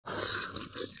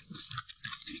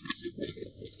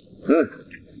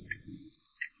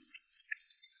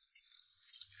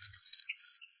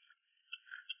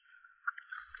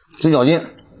鸡脚筋，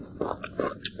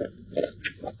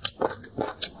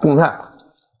贡菜，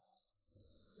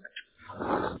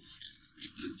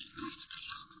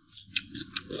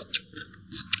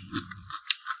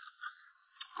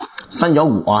三角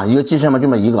骨啊，一个鸡身上面这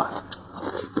么一个。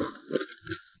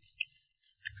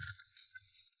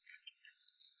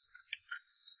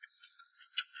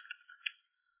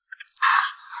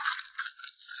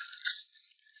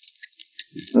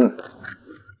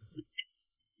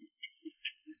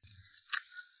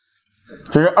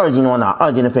这是2斤多呢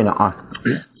，2斤的分量啊。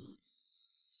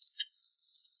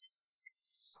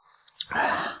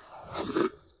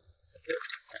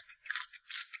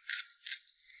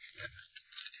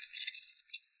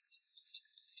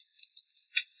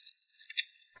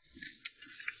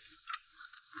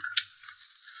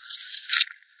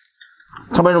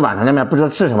特别是晚上凉面不知道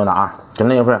吃什么的啊，整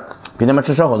那一份比他们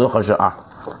吃烧烤都合适啊。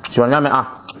喜欢凉面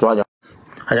啊，左小脚。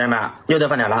好，家人们又到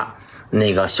饭点了，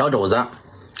那个小肘子、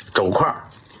肘块、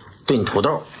炖土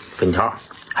豆、粉条，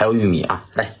还有玉米啊。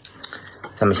来，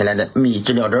咱们先来点秘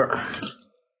制料汁儿。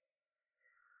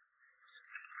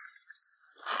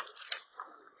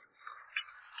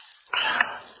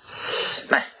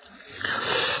来，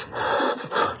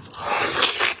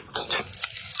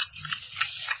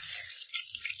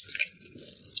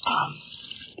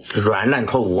软烂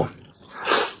脱骨，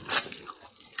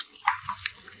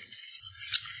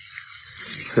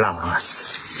辣啊！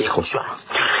一口血。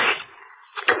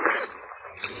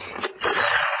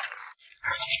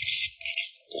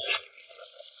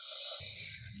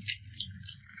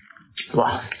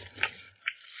哇，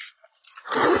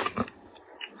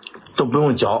都不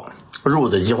用嚼，肉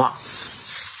的一化。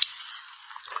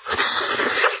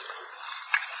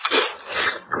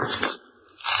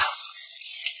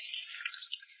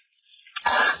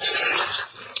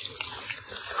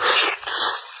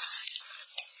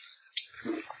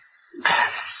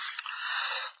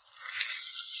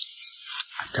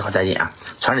这块带劲啊，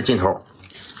全是劲头。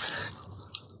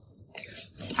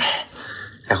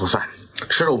来口蒜，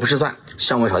吃肉不吃蒜，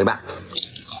香味少一半。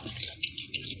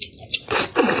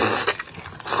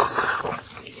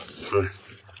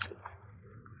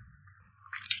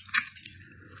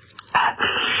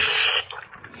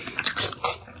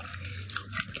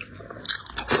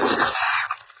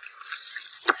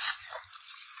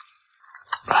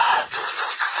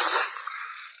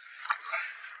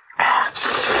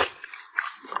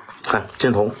看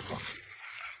镜头，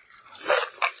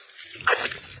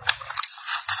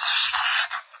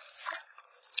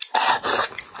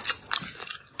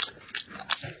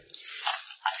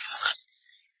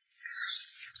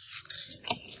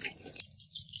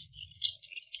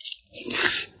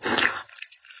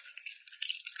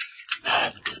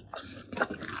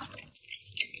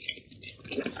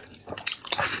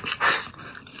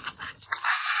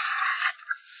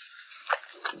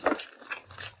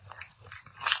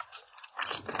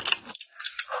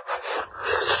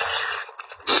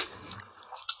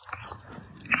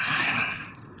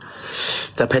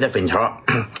再配点粉条，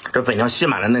这粉条吸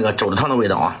满了那个肘子汤的味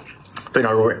道啊，非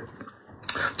常入味。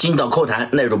筋道口弹，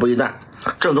耐煮不易断，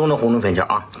正宗的红炖粉条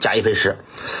啊，加一配10。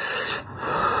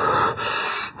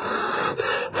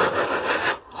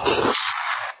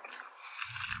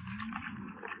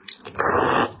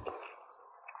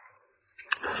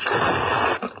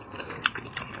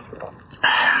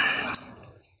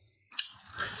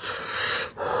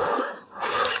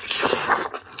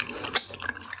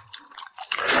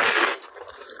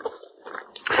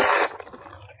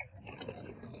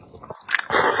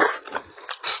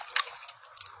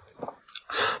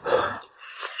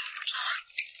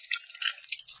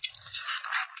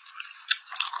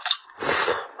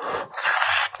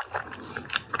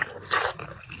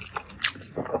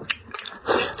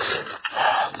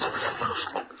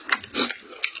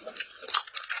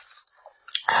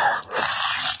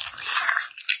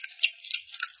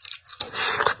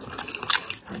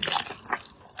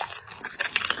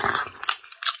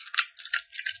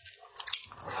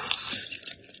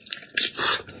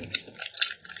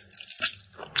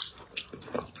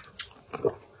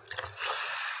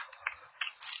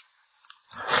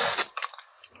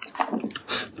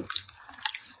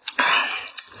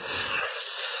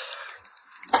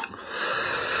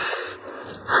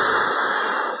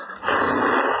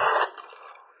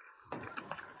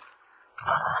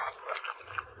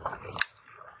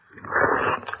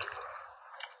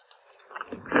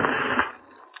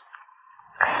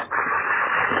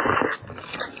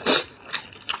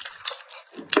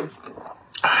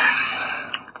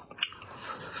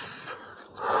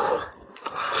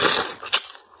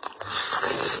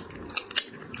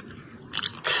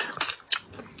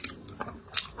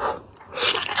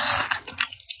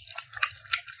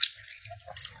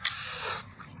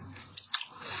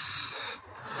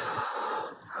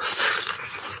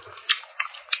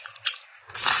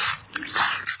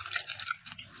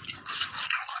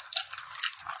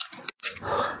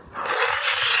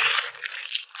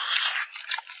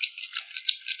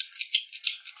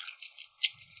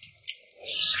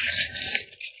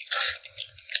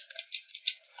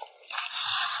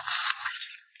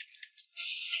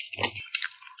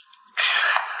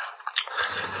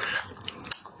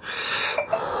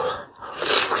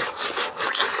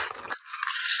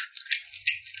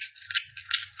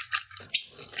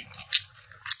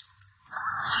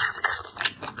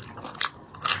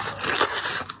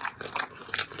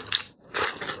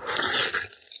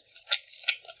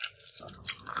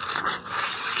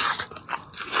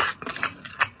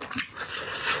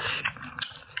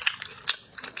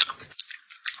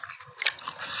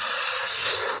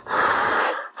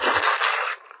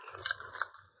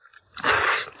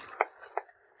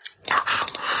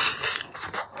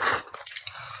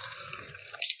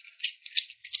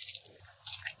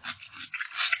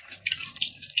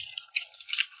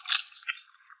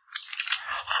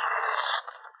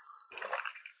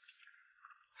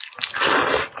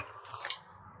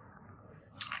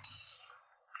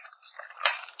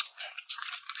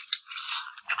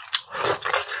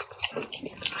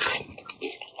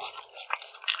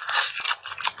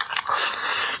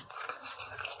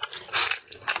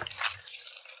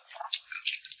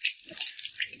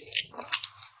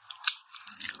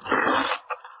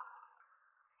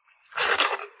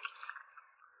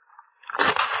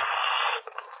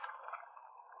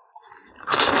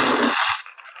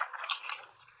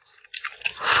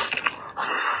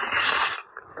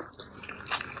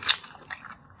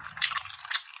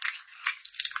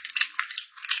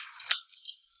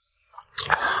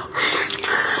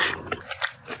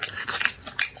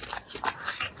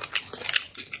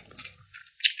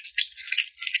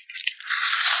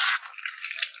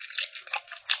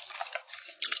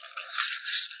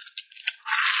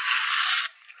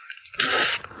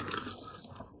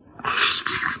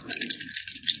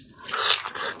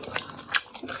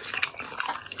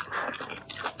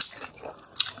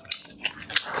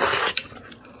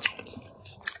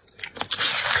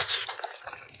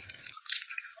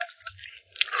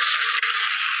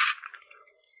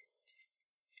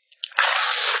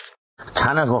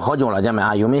馋了口好久了，姐妹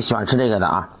啊，有没有喜欢吃这个的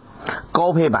啊？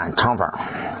高配版肠粉，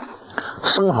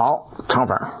生蚝肠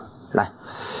粉，来，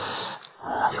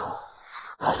哎呦，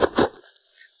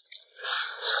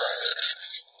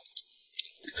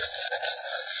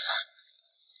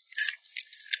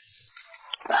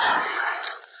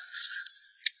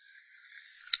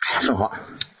生蚝。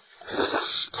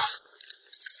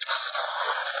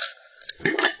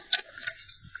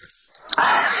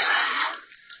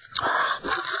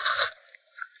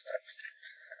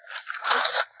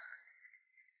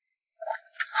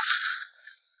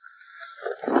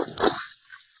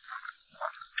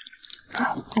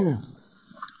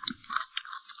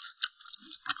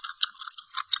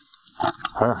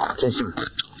哎呀，真香！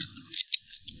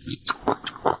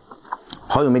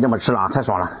好久没这么吃了啊，太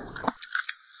爽了。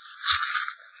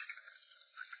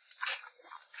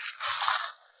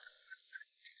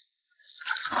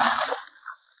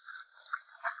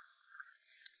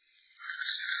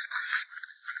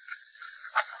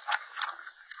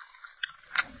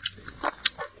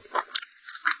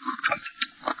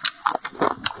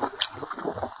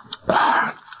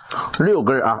6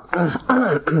根啊！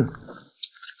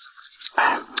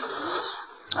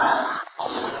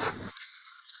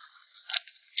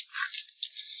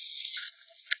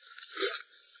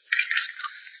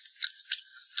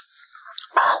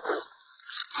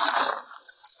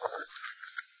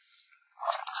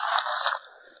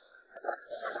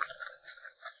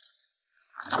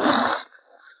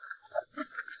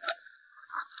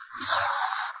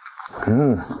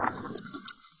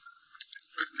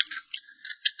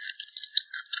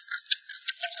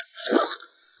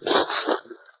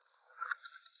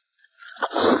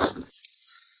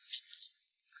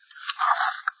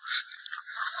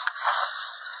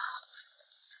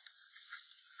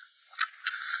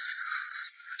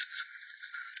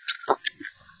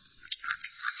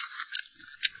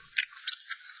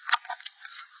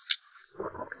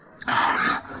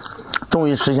终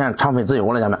于实现肠粉自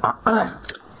由了，家们啊！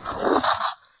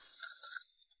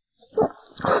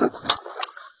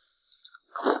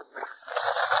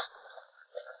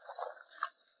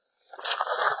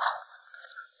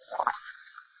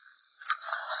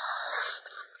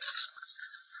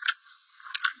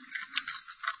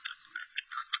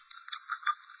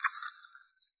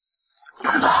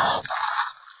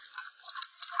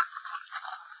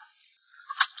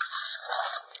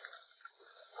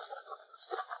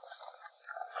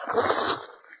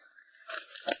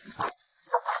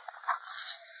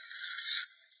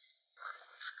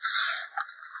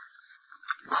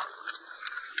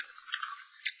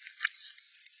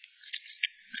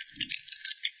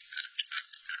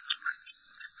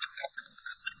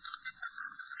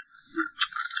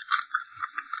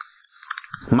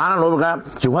麻辣萝卜干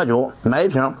9块9，买1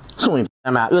瓶送1瓶。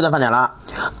家们又到饭点了，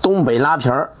东北拉皮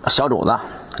儿小肘子，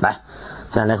来，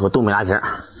再来口东北拉皮儿。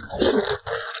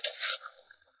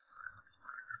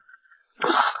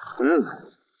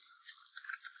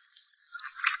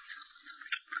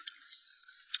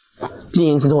晶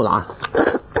莹剔透的啊！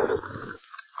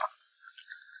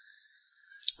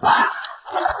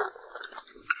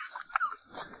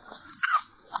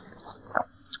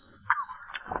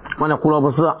放点胡萝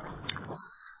卜丝、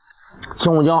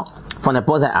青红椒，放点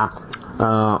菠菜啊，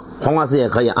黄瓜丝也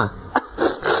可以啊。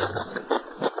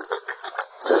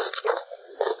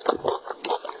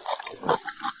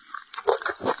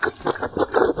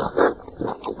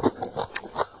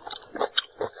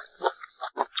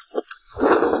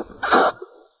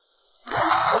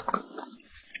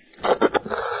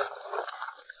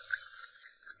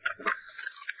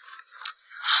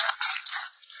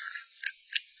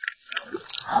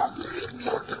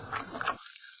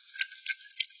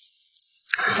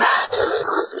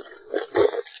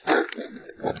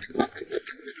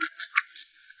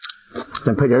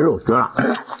再配点肉得了。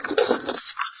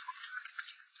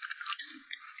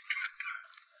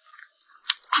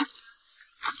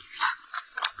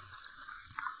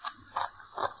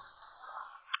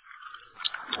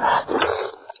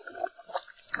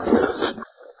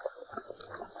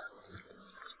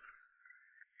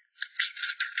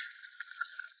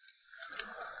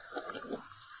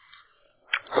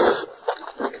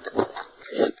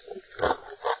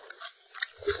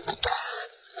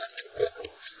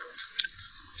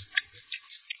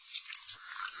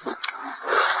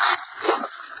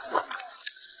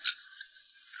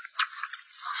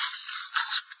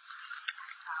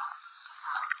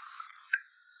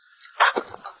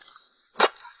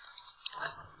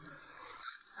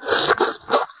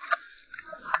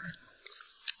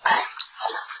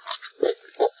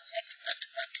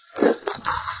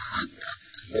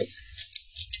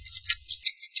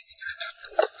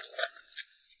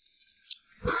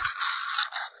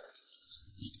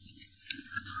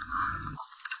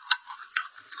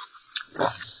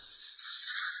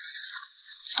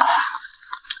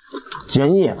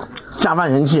简易下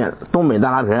饭神器东北大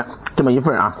拉皮这么一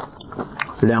份啊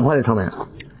，2块的成本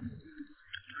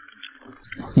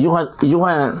，1块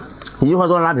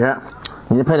多的拉皮，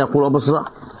你配点胡萝卜丝，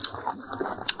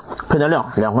配点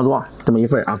料2块多这么一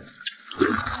份啊。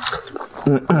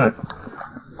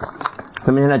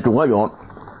咱们现在煮个油，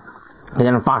给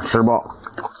先生发10包。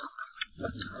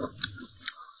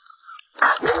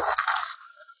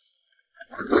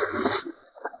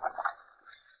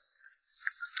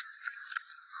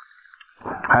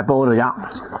还包着家，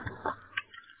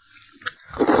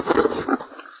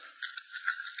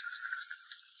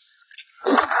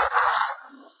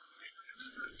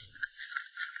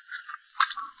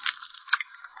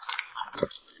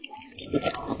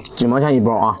几毛钱一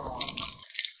包啊！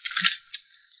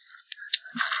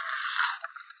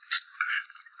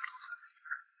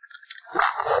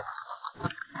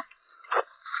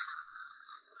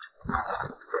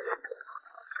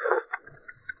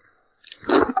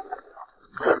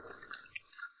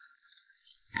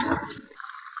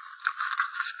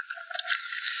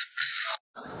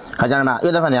好，家人们，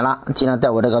又到饭点了。今天带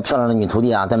我这个漂亮的女徒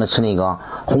弟啊，咱们吃那个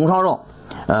红烧肉，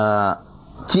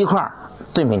鸡块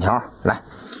炖粉条。来，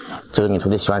这个女徒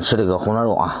弟喜欢吃这个红烧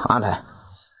肉啊，安排。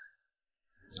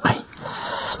哎，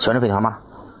喜欢吃粉条吗？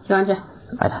喜欢吃。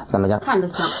哎，咱们家看着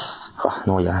香。好，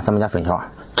那我也是咱们家粉条，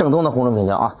正宗的红烧粉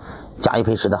条啊，加一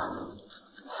配食的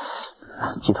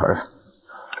鸡腿儿，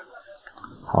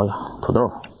好呀，土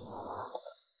豆，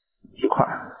鸡块。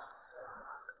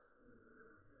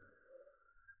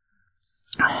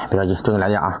哎，别着急，多给你来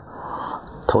点啊！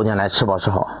头天来吃饱吃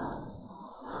好。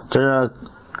这是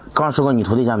刚收个女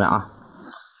徒弟，家们啊。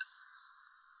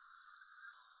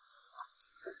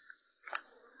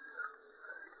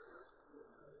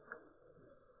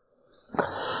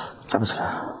加不起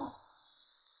来，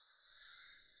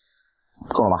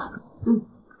够了吧？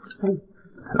可以。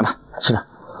来吧，吃着。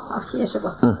好，谢谢师傅。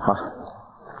好。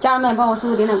家人们帮我叔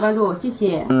叔点点关注，谢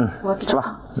谢。我吃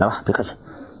吧，来吧，别客气，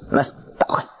来大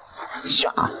块。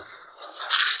下啊！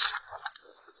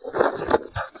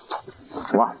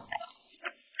哇！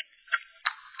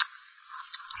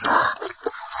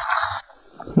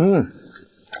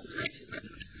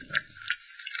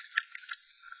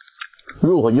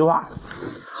入口即化。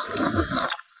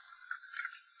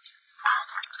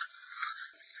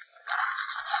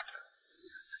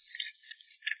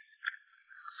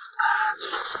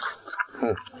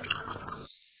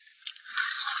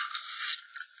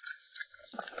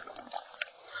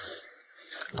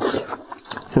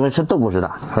就跟吃豆腐似的，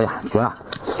哎呀，绝了！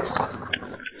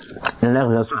人来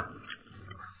口的蒜，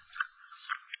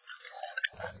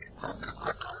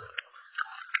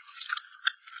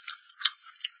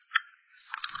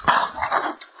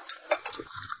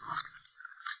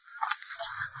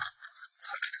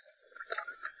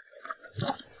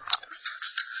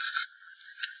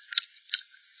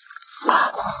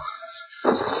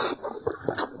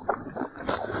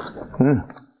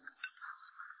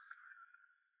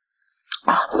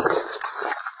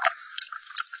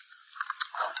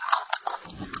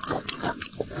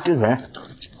鸡腿，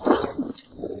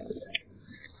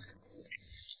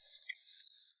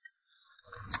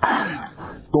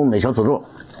东北小土豆，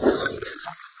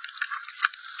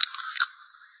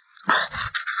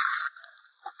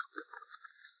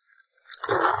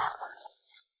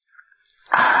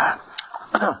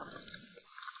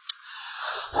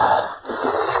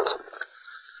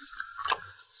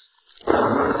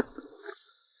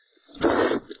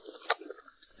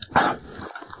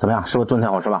怎么样？是不是炖菜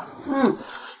好吃吧？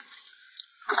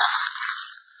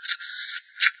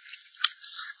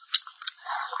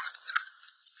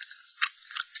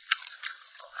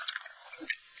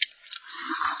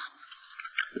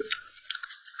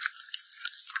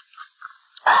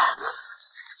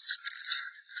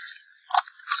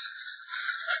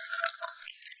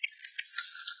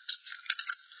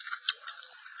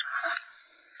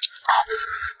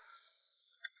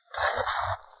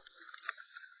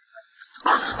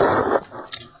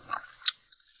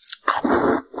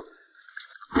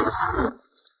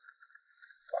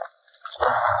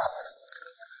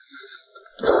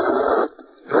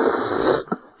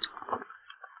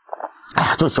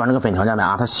就喜欢这个粉条，家们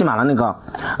啊，它吸满了那个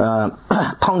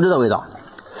汤汁的味道，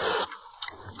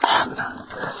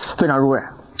非常入味。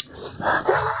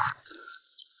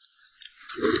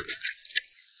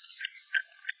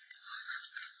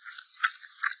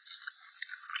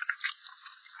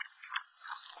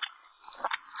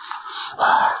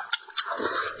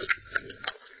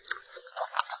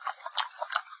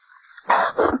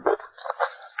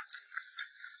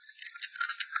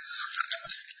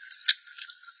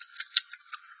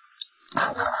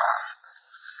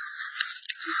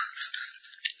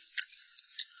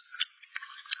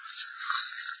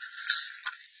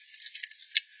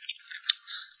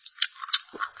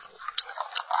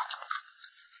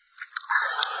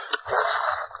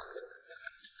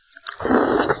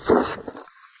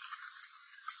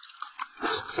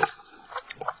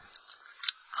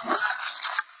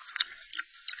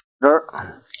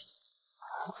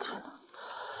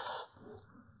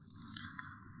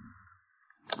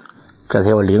这才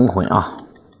有灵魂啊！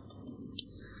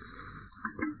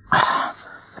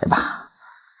来吧，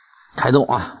开动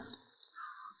啊！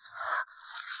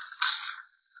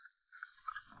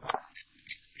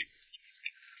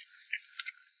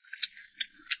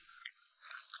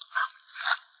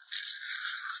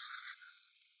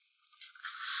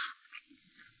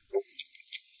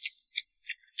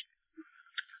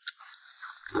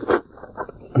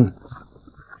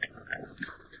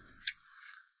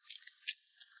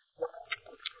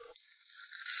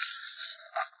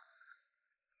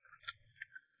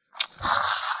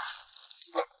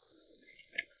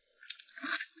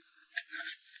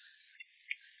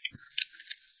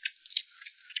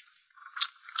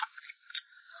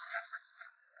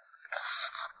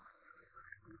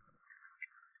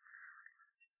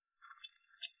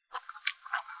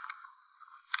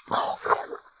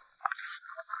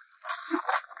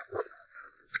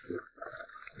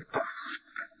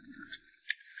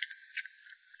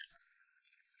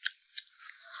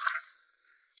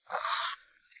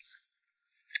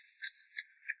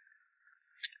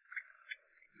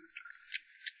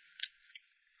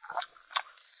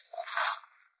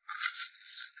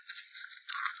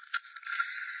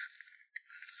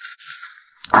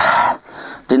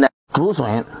真的竹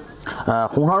笋，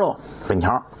红烧肉本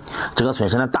条，这个笋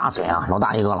是那大笋啊，老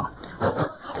大一个了。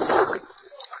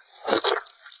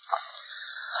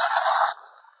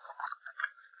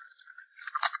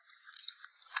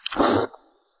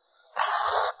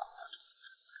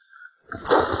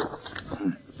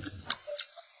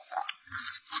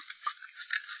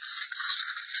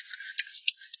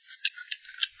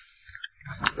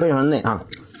非常嫩啊！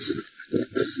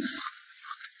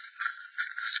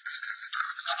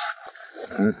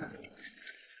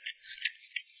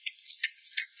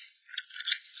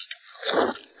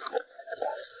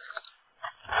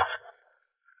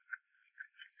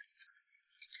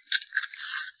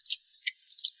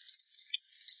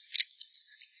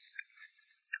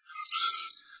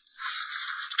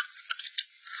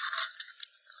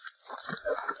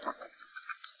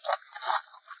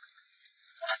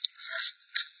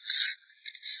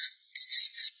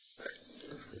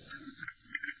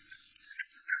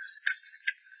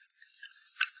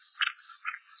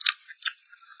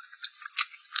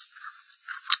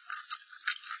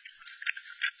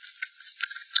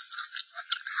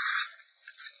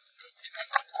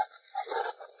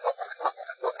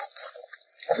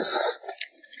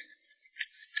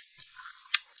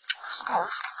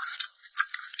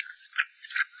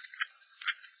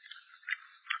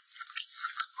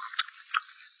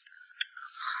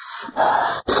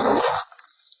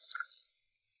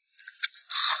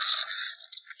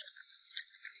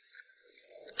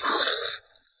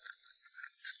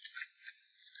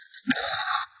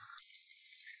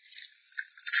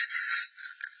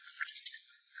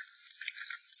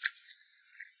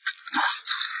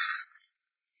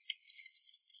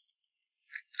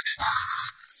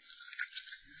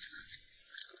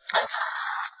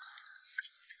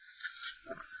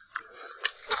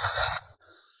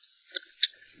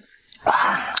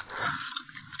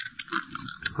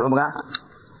说不干。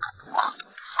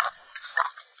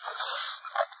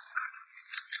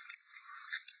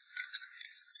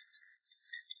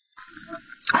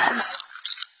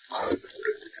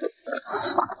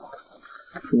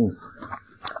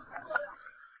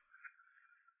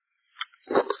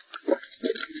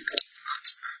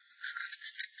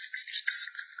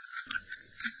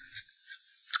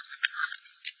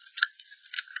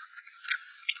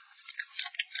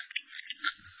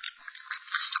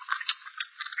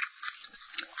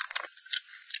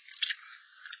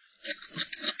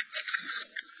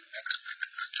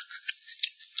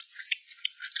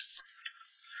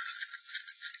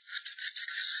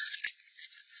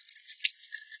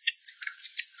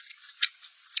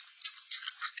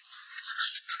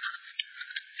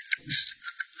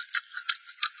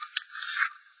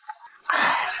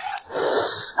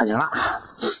还行了。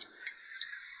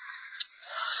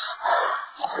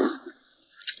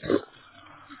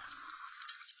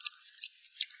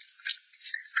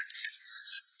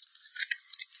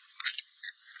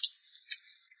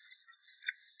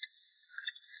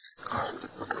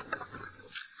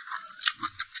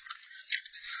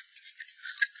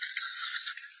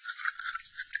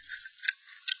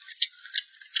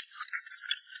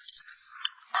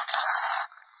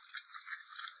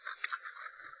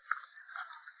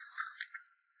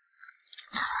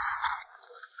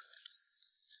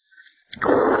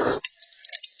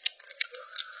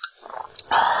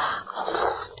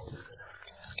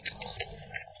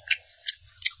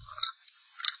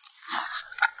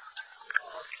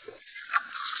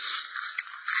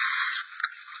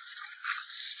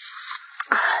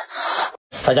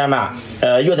大家们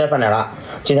又在饭点了。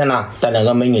今天呢，带两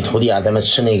个美女徒弟啊，咱们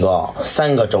吃那个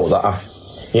3个肘子啊，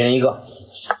一人一个。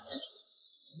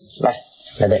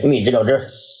来点玉米汁料汁。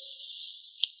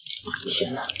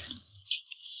天哪！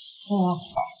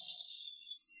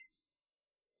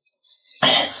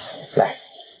来，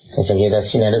咱先给这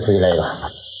新来的徒弟来一个。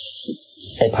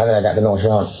哎，盘子来点，别弄我身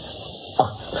上了。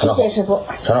啊，谢谢师傅。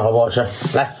尝尝好不好吃？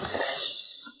来。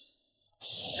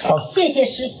好，谢谢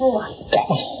师傅。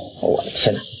我的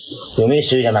天哪，有没有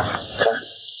食欲现在？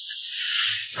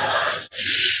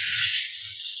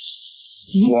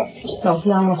老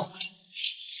香了。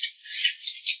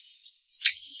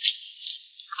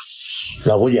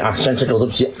老规矩啊，先吃肘子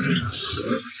皮。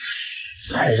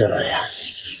太热了呀！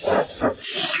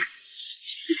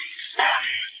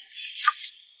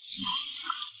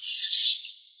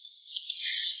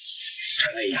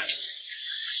哎呀！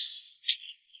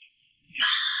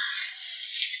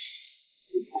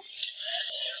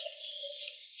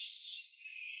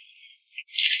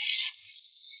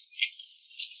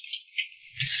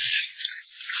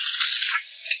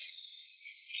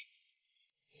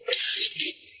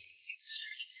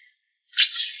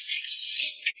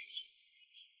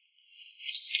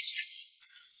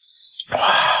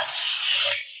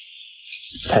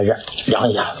太热，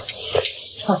凉一下。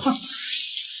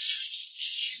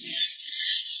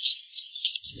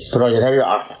不着急，太热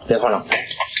啊，别烫了。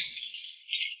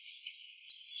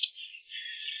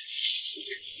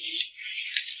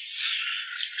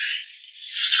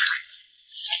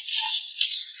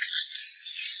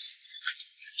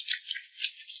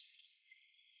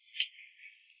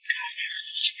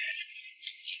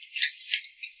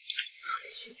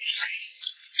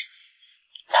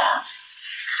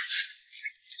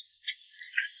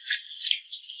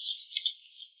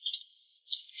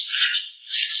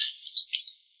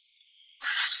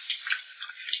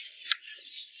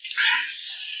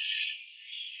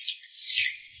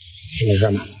没事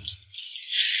吗？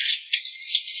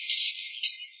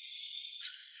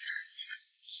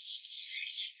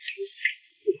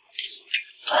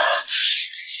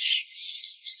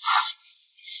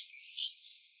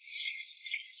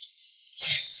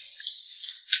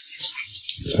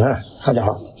好家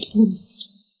伙！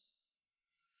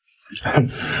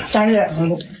加热。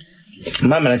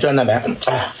满满的胶原蛋白。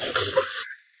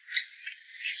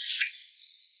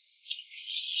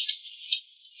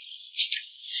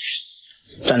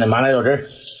蘸点麻辣料汁。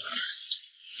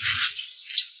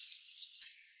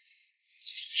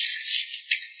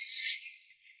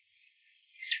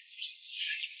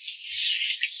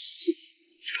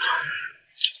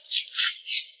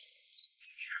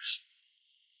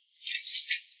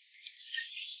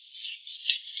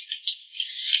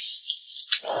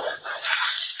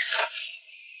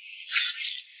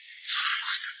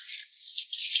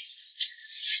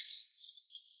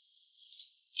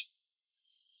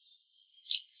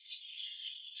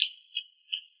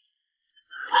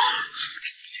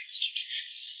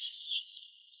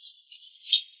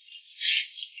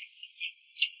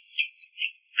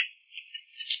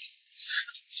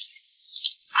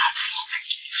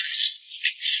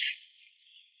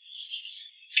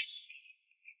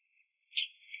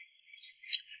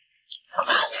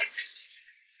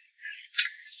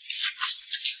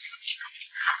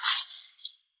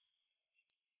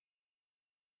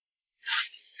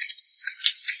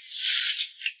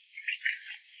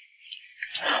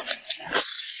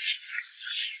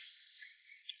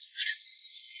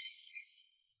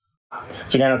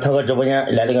今天呢，涛哥直播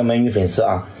间来了个美女粉丝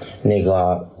啊，那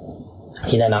个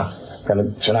今天呢，咱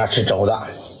们请她吃肘子，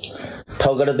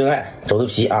涛哥的最爱肘子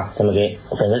皮啊，咱们给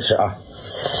粉丝吃啊。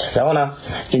然后呢，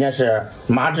今天是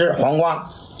麻汁黄瓜，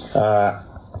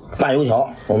拌油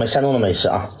条，我们山东的美食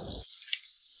啊。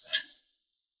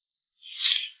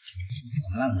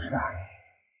那不是的，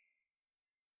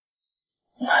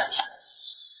我的天！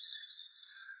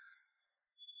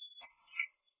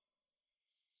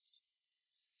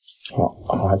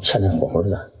好像切的火候似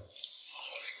的。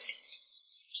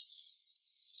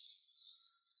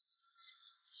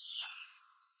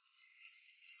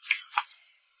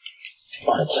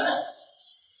我的天！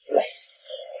来，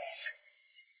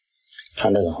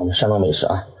看这个我们山东美食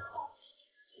啊，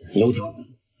油条、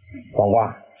黄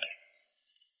瓜。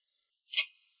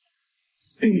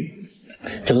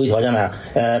这个油条下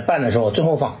面，拌的时候最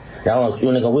后放，然后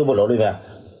用那个微波炉里边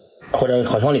或者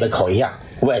烤箱里边烤一下，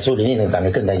外酥里嫩的感觉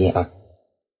更带劲啊！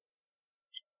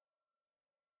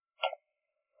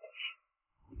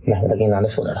来，我再给你拿在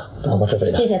手里了，我是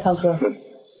对的。谢谢涛哥。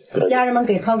家人们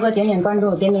给涛哥点点关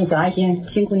注，点点小爱心，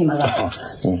辛苦你们了。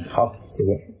好，谢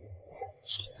谢。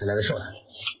再来个手的。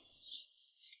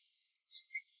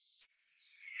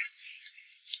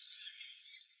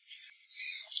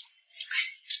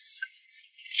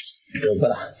有疙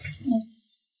瘩。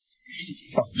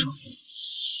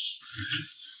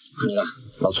那个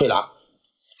老脆了啊！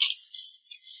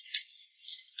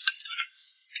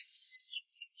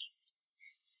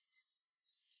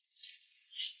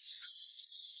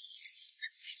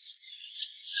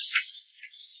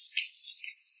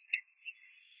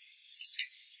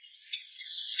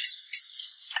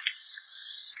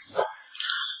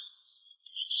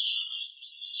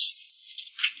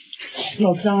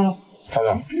老香了，看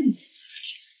看。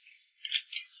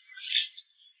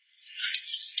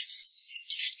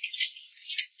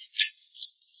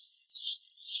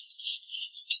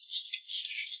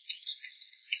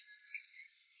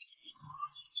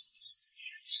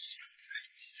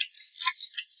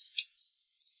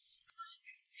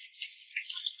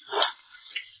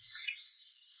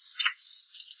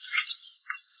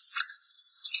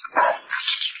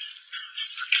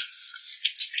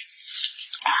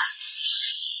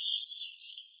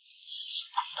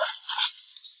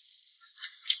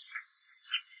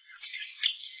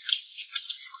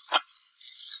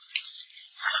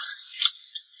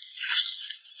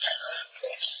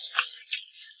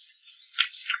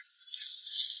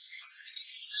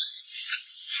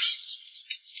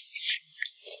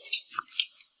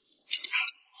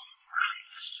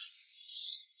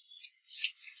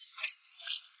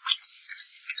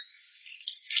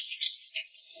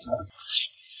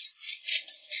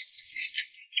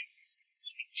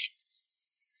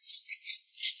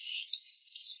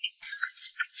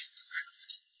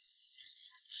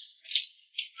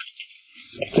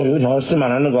这油条是满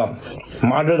了那个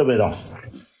麻汁的味道。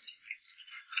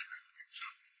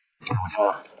好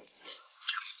了。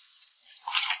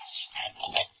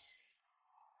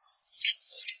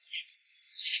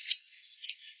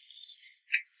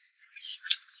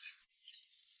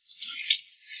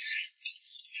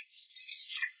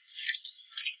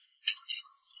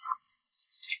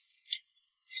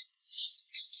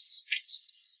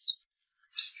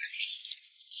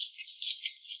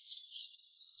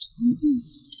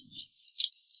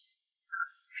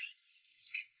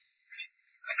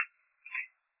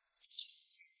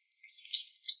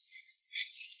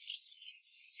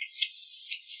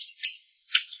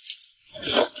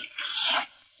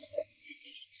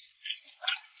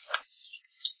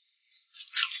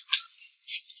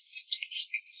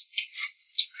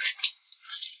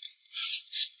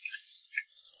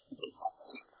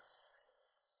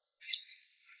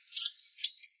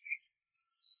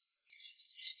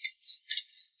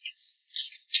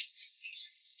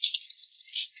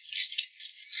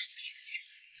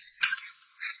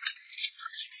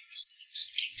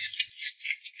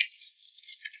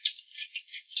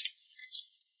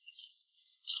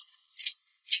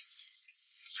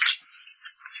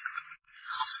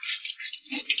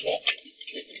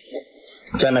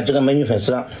家人们，这个美女粉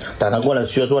丝打算过来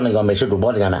学做那个美食主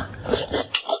播的，家人们。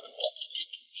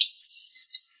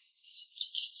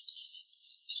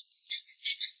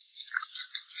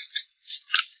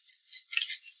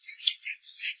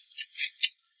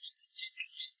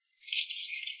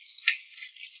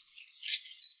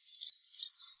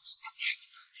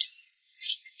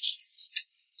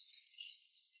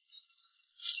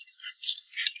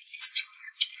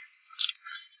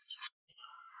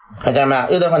家人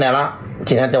们，又到饭点了。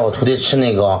今天带我徒弟吃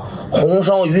那个红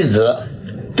烧鱼子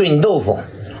炖豆腐，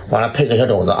完了配个小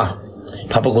肘子啊，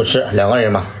他不够吃，2个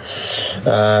人嘛。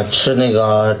吃那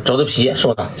个肘子皮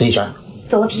瘦的自己选。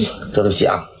肘子皮。肘子皮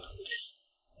啊，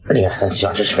你看喜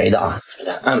欢吃肥的啊，给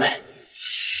他安排。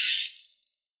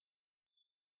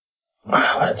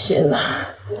啊，我的天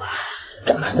哪！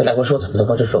干嘛再来锅瘦的？不能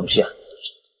光吃肘子皮啊！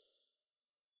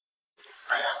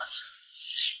哎呀，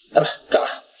来吧，干嘛？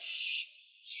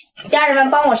家人们，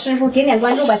帮我师傅点点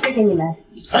关注吧，谢谢你们。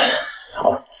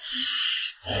好，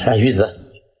看鱼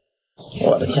子，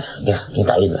我的天，你看，给你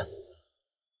打鱼子，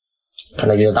看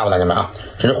这鱼子大不大，家人们啊？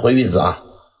这是回鱼子啊，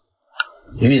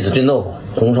鱼子炖豆腐，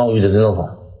红烧鱼子炖豆腐，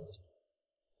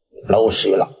老5、10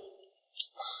鱼了。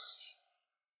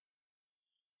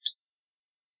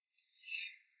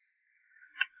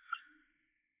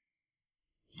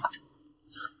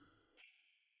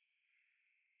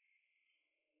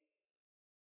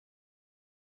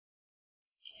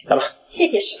来吧，谢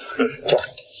谢师傅。去吧。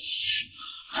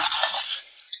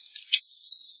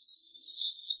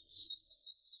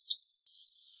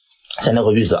先来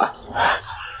个鱼子啊，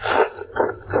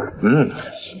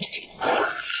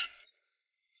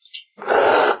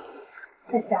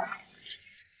太香了。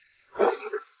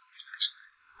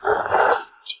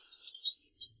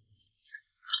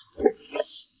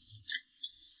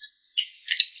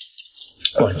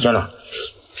我的天呐！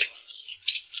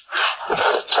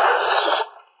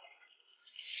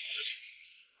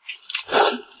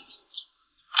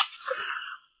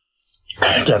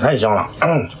这太香了。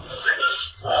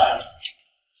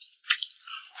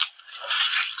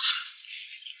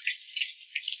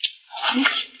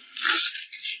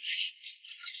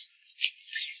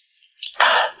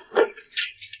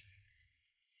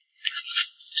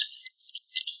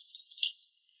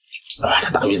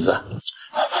这大鱼子。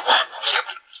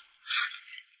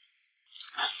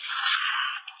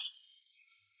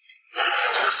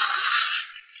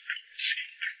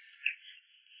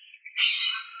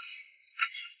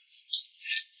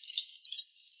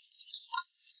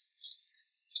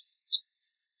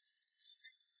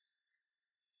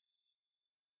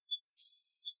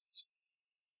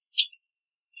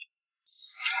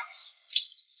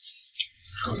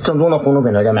正宗的红豆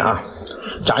粉条，家们啊，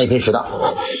加一赔10的。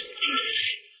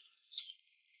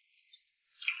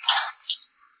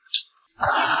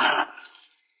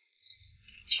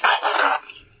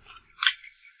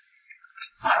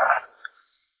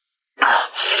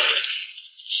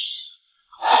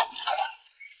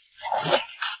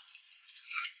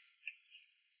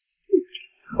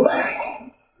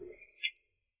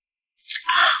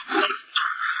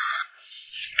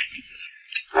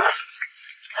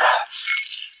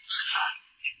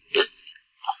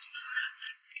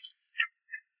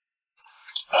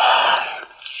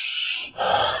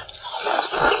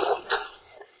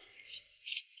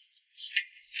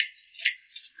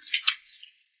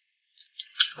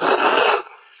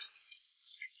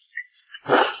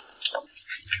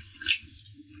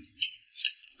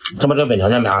这把这个粉条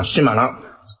上面啊，吸满了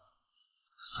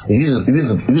鱼子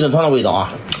汤的味道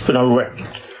啊，非常入味。